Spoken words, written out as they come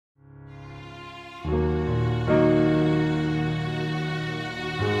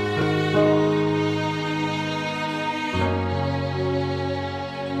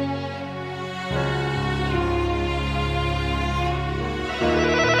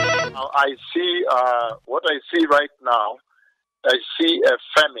I see what I see right now. I see a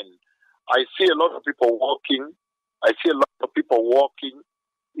famine. I see a lot of people walking. I see a lot of people walking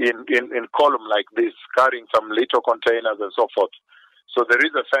in column like this, carrying some little containers and so forth. So there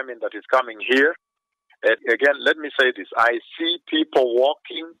is a famine that is coming here. And again, let me say this. I see people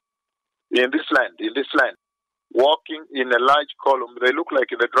walking in this land, walking in a large column. They look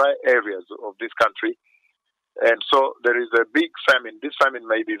like in the dry areas of this country. And so there is a big famine. This famine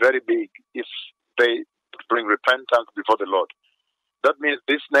may be very big if they bring repentance before the Lord. That means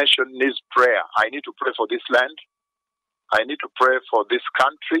this nation needs prayer. I need to pray for this land. I need to pray for this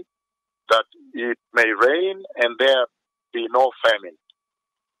country that it may rain and there be no famine.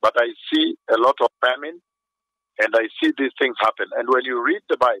 But I see a lot of famine and I see these things happen. And when you read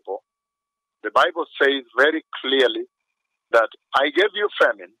the Bible says very clearly that I gave you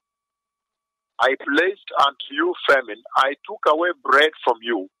famine. I placed unto you famine. I took away bread from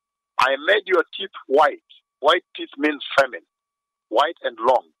you. I made your teeth white. White teeth means famine. White and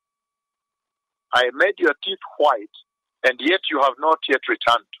long. I made your teeth white, and yet you have not yet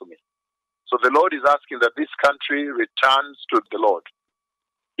returned to me. So the Lord is asking that this country returns to the Lord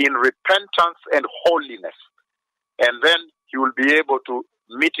in repentance and holiness. And then he will be able to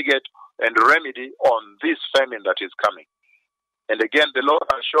mitigate and remedy on this famine that is coming. And again, the Lord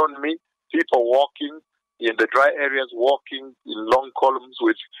has shown me people walking in the dry areas, walking in long columns,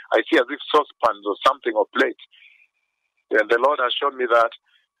 which I see as if saucepans or something or plates. And the Lord has shown me that.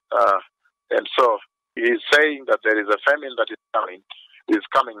 And so he is saying that there is a famine that is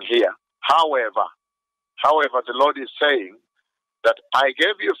coming here. However, the Lord is saying that I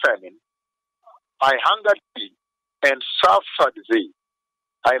gave you famine, I hungered thee and suffered thee.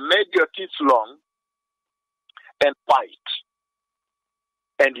 I made your teeth long and white,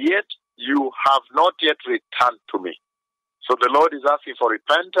 and yet you have not yet returned to me. So the Lord is asking for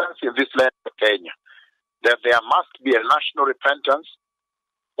repentance in this land of Kenya, that there must be a national repentance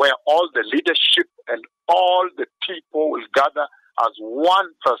where all the leadership and all the people will gather as one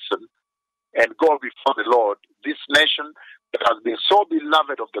person and go before the Lord. This nation that has been so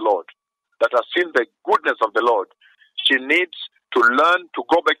beloved of the Lord, that has seen the goodness of the Lord, she needs to learn to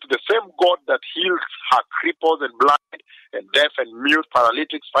go back to the same God that heals her cripples and blind and deaf and mute,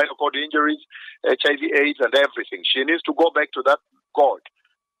 paralytics, spinal cord injuries, HIV, AIDS, and everything. She needs to go back to that God,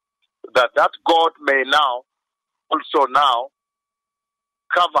 that God may now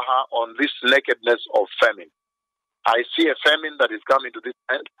cover her on this nakedness of famine. I see a famine that is coming to this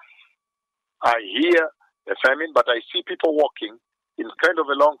end. I hear a famine, but I see people walking in kind of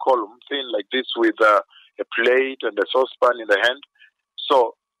a long column, thin like this, with a plate and a saucepan in the hand.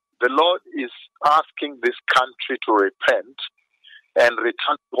 So the Lord is asking this country to repent and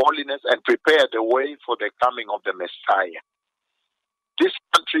return to holiness and prepare the way for the coming of the Messiah. This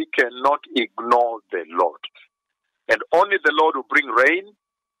country cannot ignore the Lord. And only the Lord will bring rain.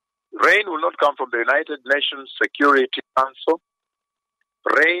 Rain will not come from the United Nations Security Council.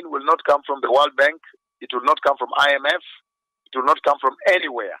 Rain will not come from the World Bank. It will not come from IMF. It will not come from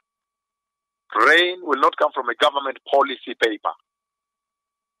anywhere. Rain will not come from a government policy paper.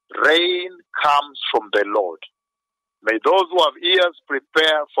 Rain comes from the Lord. May those who have ears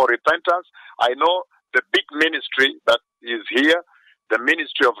prepare for repentance. I know the big ministry that is here, the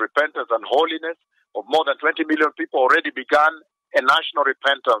ministry of repentance and holiness, of more than 20 million people already began a national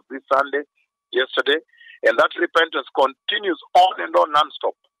repentance this Sunday, yesterday, and that repentance continues on and on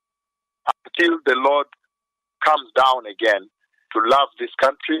non-stop until the Lord comes down again to love this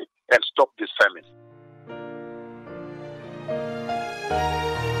country and stop this famine.